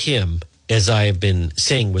about him, as I have been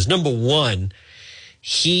saying, was number one,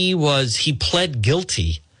 he pled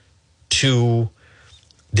guilty to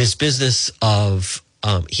this business of,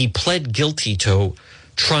 he pled guilty to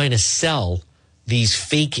trying to sell these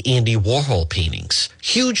fake Andy Warhol paintings.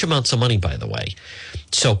 Huge amounts of money, by the way.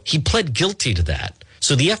 So he pled guilty to that.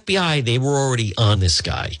 So the FBI, they were already on this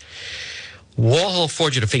guy. Warhol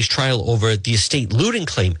forger to face trial over the estate looting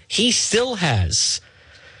claim. He still has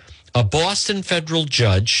a Boston federal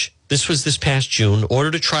judge, this was this past June,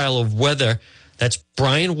 ordered a trial of whether that's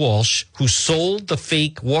Brian Walsh, who sold the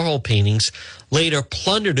fake Warhol paintings, later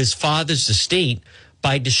plundered his father's estate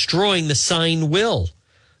by destroying the signed will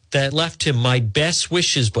that left him my best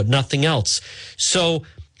wishes but nothing else. So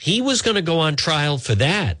he was going to go on trial for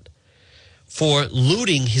that, for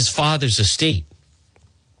looting his father's estate.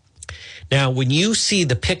 Now, when you see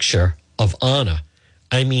the picture of Anna,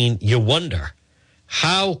 I mean, you wonder,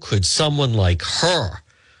 how could someone like her,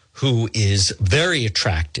 who is very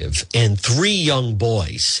attractive, and 3 young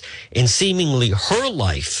boys, and seemingly her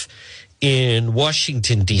life in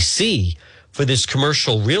Washington, D.C., for this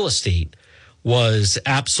commercial real estate was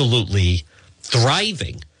absolutely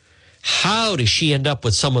thriving. How does she end up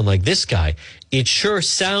with someone like this guy? It sure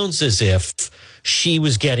sounds as if she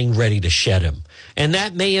was getting ready to shed him. And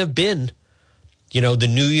that may have been, the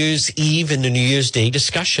New Year's Eve and the New Year's Day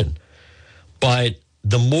discussion. But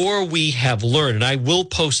the more we have learned, and I will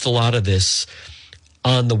post a lot of this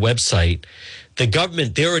on the website, the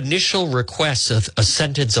government, their initial request of a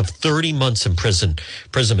sentence of 30 months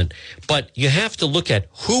imprisonment. But you have to look at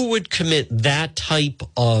who would commit that type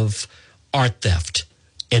of art theft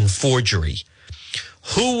and forgery.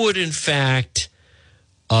 Who would, in fact,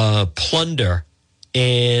 plunder?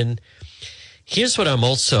 And here's what I'm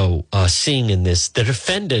also seeing in this. The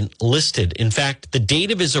defendant listed, in fact, the date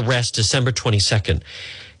of his arrest, December 22nd,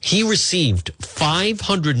 he received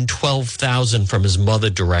 $512,000 from his mother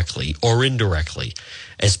directly or indirectly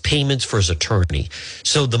as payments for his attorney.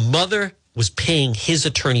 So the mother was paying his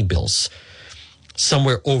attorney bills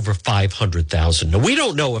somewhere over $500,000. Now, we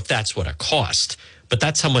don't know if that's what it cost, but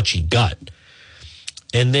that's how much he got.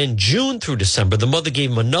 And then June through December, the mother gave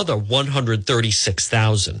him another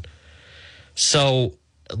 $136,000. So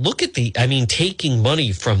look at taking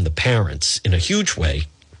money from the parents in a huge way.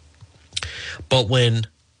 But when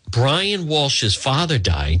Brian Walsh's father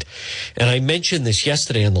died, and I mentioned this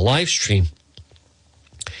yesterday on the live stream,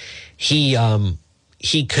 he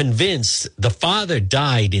convinced the father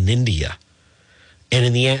died in India. And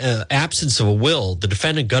in the absence of a will, the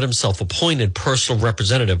defendant got himself appointed personal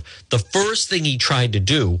representative. The first thing he tried to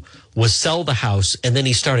do was sell the house, and then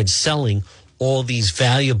he started selling all these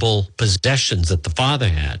valuable possessions that the father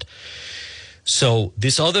had. So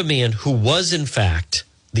this other man, who was in fact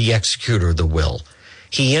the executor of the will,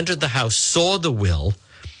 he entered the house, saw the will,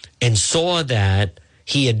 and saw that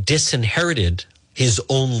he had disinherited his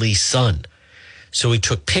only son. So he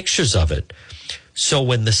took pictures of it. So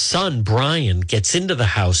when the son, Brian, gets into the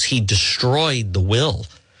house, he destroyed the will.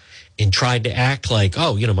 and tried to act like,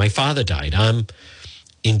 oh, my father died. I'm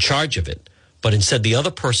in charge of it. But instead, the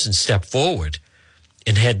other person stepped forward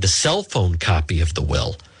and had the cell phone copy of the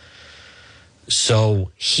will.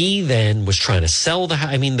 So he then was trying to sell the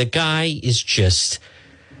house. I mean, the guy is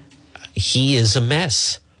he is a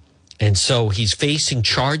mess. And so he's facing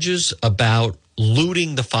charges about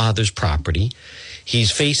looting the father's property.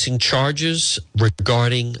 He's facing charges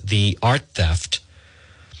regarding the art theft.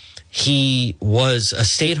 He was a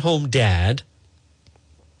stay-at-home dad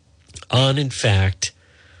on, in fact,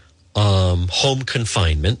 home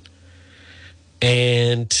confinement.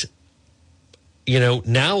 And,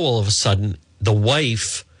 now all of a sudden, the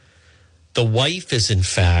wife is, in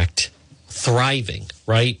fact, thriving,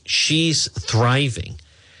 right? She's thriving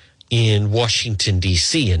in Washington,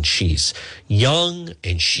 D.C., and she's young,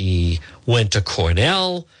 and she went to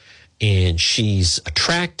Cornell, and she's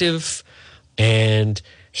attractive, and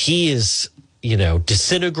he is,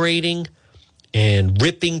 disintegrating and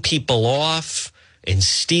ripping people off and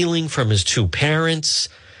stealing from his two parents.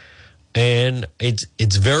 And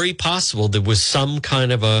it's very possible there was some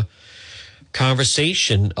kind of a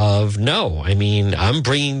conversation of, no, I'm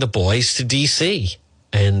bringing the boys to D.C.,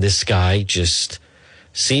 and this guy just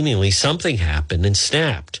seemingly something happened and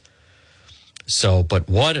snapped. So, but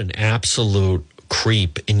what an absolute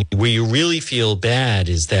creep. And where you really feel bad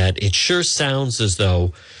is that it sure sounds as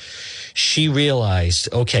though she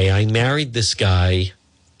realized, okay, I married this guy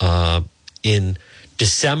in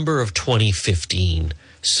December of 2015.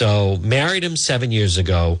 So married him 7 years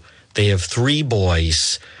ago. They have 3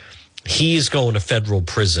 boys. He's going to federal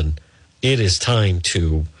prison. It is time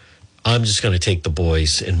I'm just going to take the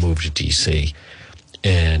boys and move to D.C.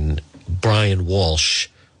 And Brian Walsh,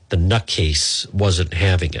 the nutcase, wasn't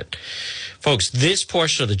having it. Folks, this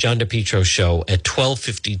portion of the John DePetro Show at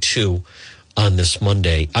 12:52 on this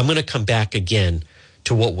Monday, I'm going to come back again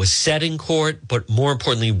to what was said in court, but more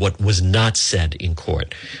importantly, what was not said in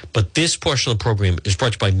court. But this portion of the program is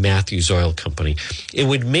brought to you by Matthews Oil Company. It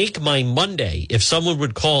would make my Monday if someone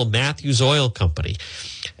would call Matthews Oil Company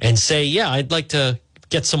and say, yeah, I'd like to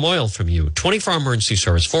get some oil from you. 24-hour emergency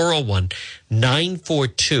service,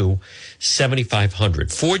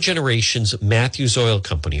 401-942-7500. 4 generations, Matthews Oil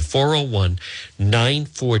Company,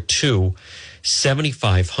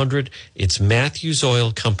 401-942-7500. It's Matthews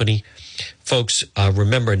Oil Company. Folks,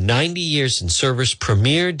 remember, 90 years in service,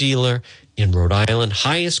 premier dealer in Rhode Island,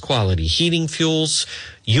 highest quality heating fuels.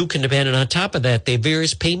 You can depend on top of that, they have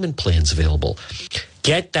various payment plans available.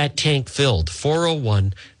 Get that tank filled,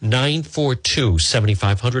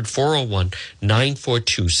 401-942-7500,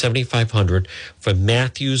 401-942-7500 from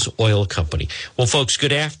Matthews Oil Company. Well, folks,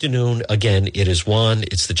 good afternoon. Again, it is Juan.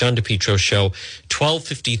 It's the John DePetro Show,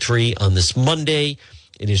 12:53 on this Monday.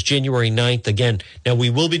 It is January 9th. Again, now we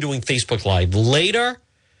will be doing Facebook Live later,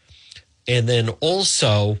 and then we'll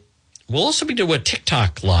also be doing a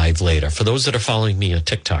TikTok Live later for those that are following me on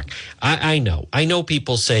TikTok. I know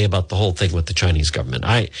people say about the whole thing with the Chinese government.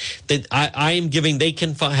 I am giving, they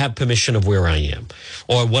can have permission of where I am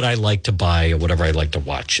or what I like to buy or whatever I like to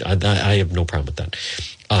watch. I have no problem with that.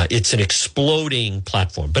 It's an exploding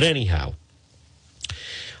platform. But anyhow,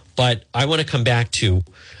 but I want to come back to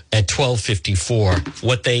at 12:54,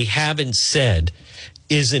 what they haven't said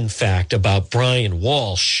is, in fact, about Brian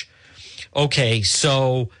Walsh. Okay,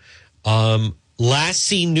 so last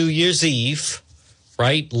seen New Year's Eve,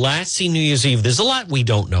 right? Last seen New Year's Eve. There's a lot we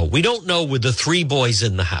don't know. We don't know with the 3 boys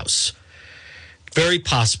in the house. Very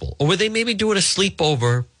possible. Or were they maybe doing a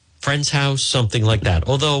sleepover, friend's house, something like that?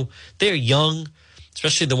 Although they're young,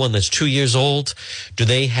 especially the one that's 2 years old. Do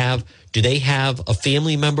they have a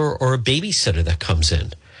family member or a babysitter that comes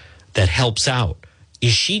in that helps out?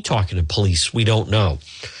 Is she talking to police? We don't know.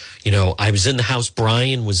 I was in the house.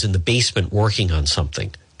 Brian was in the basement working on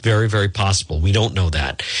something. Very, very possible. We don't know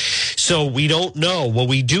that. So we don't know. What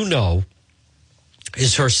we do know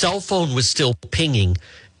is her cell phone was still pinging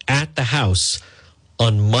at the house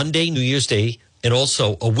on Monday, New Year's Day, and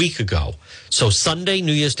also a week ago. So Sunday,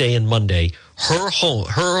 New Year's Day, and Monday, her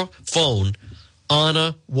phone,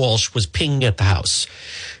 Anna Walsh, was pinging at the house.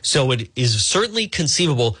 So it is certainly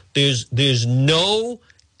conceivable. There's no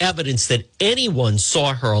evidence that anyone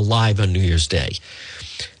saw her alive on New Year's Day.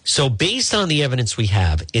 So based on the evidence we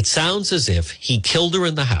have, it sounds as if he killed her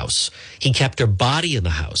in the house. He kept her body in the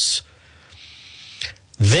house.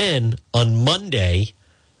 Then on Monday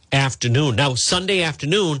afternoon, now Sunday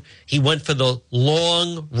afternoon, he went for the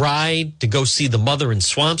long ride to go see the mother in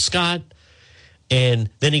Swampscott. And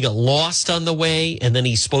then he got lost on the way, and then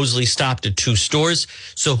he supposedly stopped at 2 stores.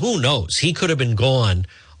 So who knows? He could have been gone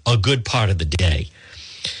a good part of the day.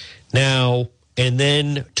 Now, and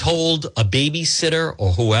then told a babysitter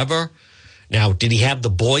or whoever. Now, did he have the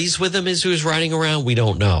boys with him as he was riding around? We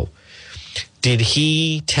don't know. Did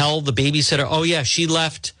he tell the babysitter, oh, yeah, she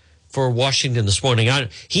left for Washington this morning?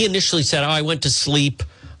 He initially said, I went to sleep,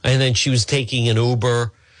 and then she was taking an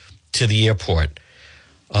Uber to the airport,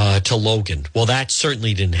 to Logan. Well, that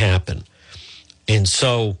certainly didn't happen. And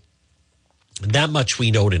so that much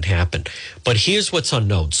we know didn't happen. But here's what's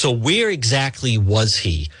unknown. So where exactly was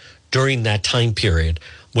he during that time period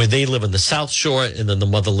where they live on the South Shore and then the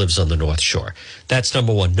mother lives on the North Shore? That's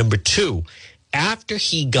number one. Number two, after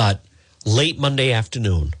he got late Monday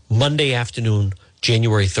afternoon,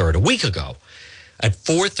 January 3rd, a week ago, at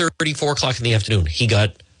 4:30, 4 o'clock in the afternoon, he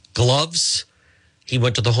got gloves. He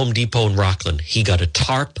went to the Home Depot in Rockland. He got a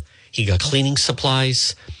tarp. He got cleaning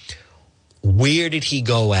supplies. Where did he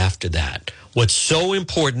go after that? What's so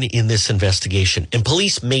important in this investigation, and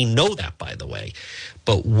police may know that, by the way,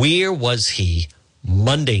 but where was he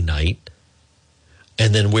Monday night?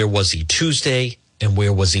 And then where was he Tuesday? And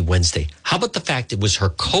where was he Wednesday? How about the fact it was her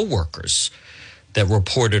coworkers that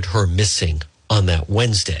reported her missing on that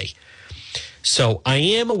Wednesday? So I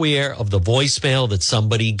am aware of the voicemail that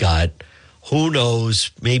somebody got. Who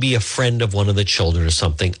knows, maybe a friend of one of the children or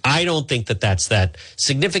something. I don't think that that's that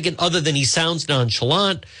significant, other than he sounds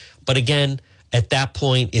nonchalant. But again, at that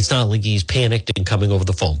point, it's not like he's panicked and coming over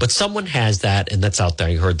the phone. But someone has that, and that's out there.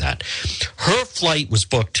 I heard that. Her flight was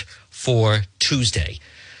booked for Tuesday.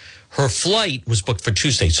 So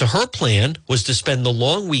her plan was to spend the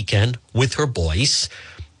long weekend with her boys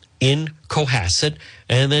in Cohasset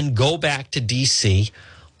and then go back to D.C.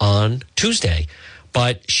 on Tuesday.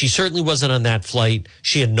 But she certainly wasn't on that flight.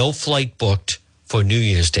 She had no flight booked for New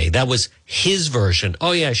Year's Day. That was his version.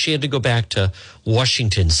 Oh, yeah, she had to go back to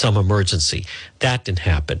Washington, some emergency. That didn't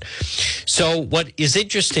happen. So what is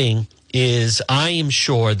interesting is I am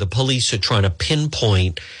sure the police are trying to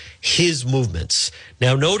pinpoint his movements.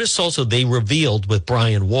 Now, notice also they revealed with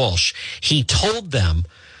Brian Walsh, he told them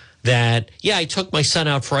that, yeah, I took my son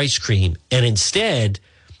out for ice cream. And instead,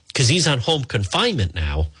 because he's on home confinement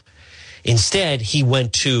now, instead he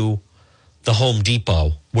went to the Home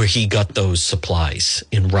Depot where he got those supplies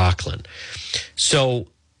in Rockland. So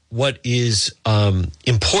what is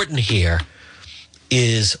important here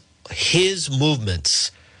is his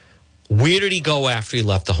movements. Where did he go after he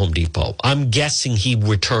left the Home Depot? I'm guessing he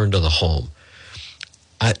returned to the home.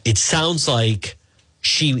 It sounds like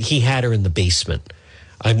he had her in the basement.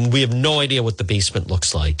 We have no idea what the basement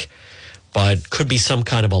looks like, but could be some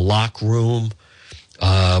kind of a lock room,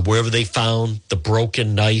 wherever they found the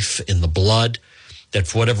broken knife in the blood that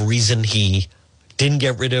for whatever reason he didn't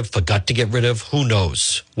get rid of, forgot to get rid of. Who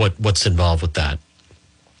knows what's involved with that?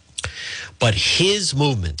 But his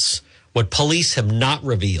movements, what police have not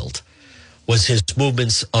revealed, was his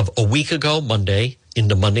movements of a week ago, Monday,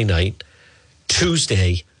 into Monday night,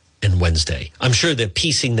 Tuesday, and Wednesday. I'm sure they're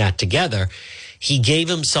piecing that together. He gave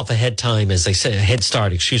himself a head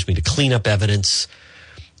start, to clean up evidence.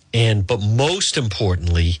 But most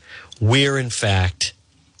importantly, where in fact,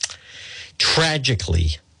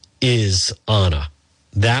 tragically, is Anna.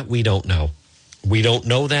 That we don't know. We don't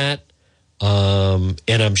know that. And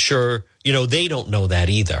I'm sure, they don't know that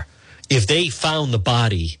either. If they found the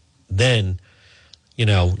body, then,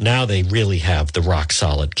 now they really have the rock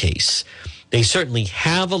solid case. They certainly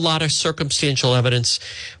have a lot of circumstantial evidence,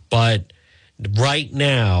 but right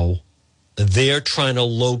now they're trying to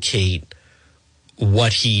locate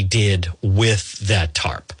what he did with that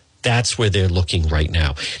tarp. That's where they're looking right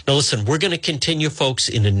now. Now, listen, we're going to continue, folks,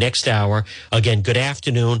 in the next hour. Again, good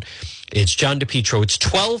afternoon. It's John DePietro. It's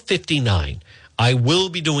 12:59. I will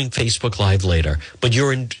be doing Facebook Live later, but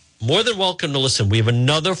you're more than welcome to listen. We have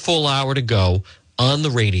another full hour to go on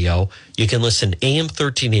the radio. You can listen AM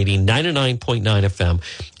 1380, 99.9 FM.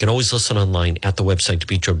 You can always listen online at the website,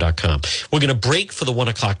 DePietro.com. We're going to break for the 1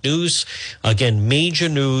 o'clock news. Again, major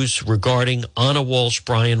news regarding Anna Walsh,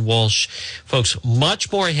 Brian Walsh. Folks,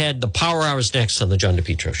 much more ahead. The Power Hour is next on the John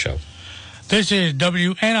DePietro Show. This is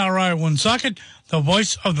WNRI Woonsocket, the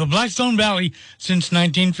voice of the Blackstone Valley since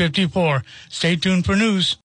 1954. Stay tuned for news.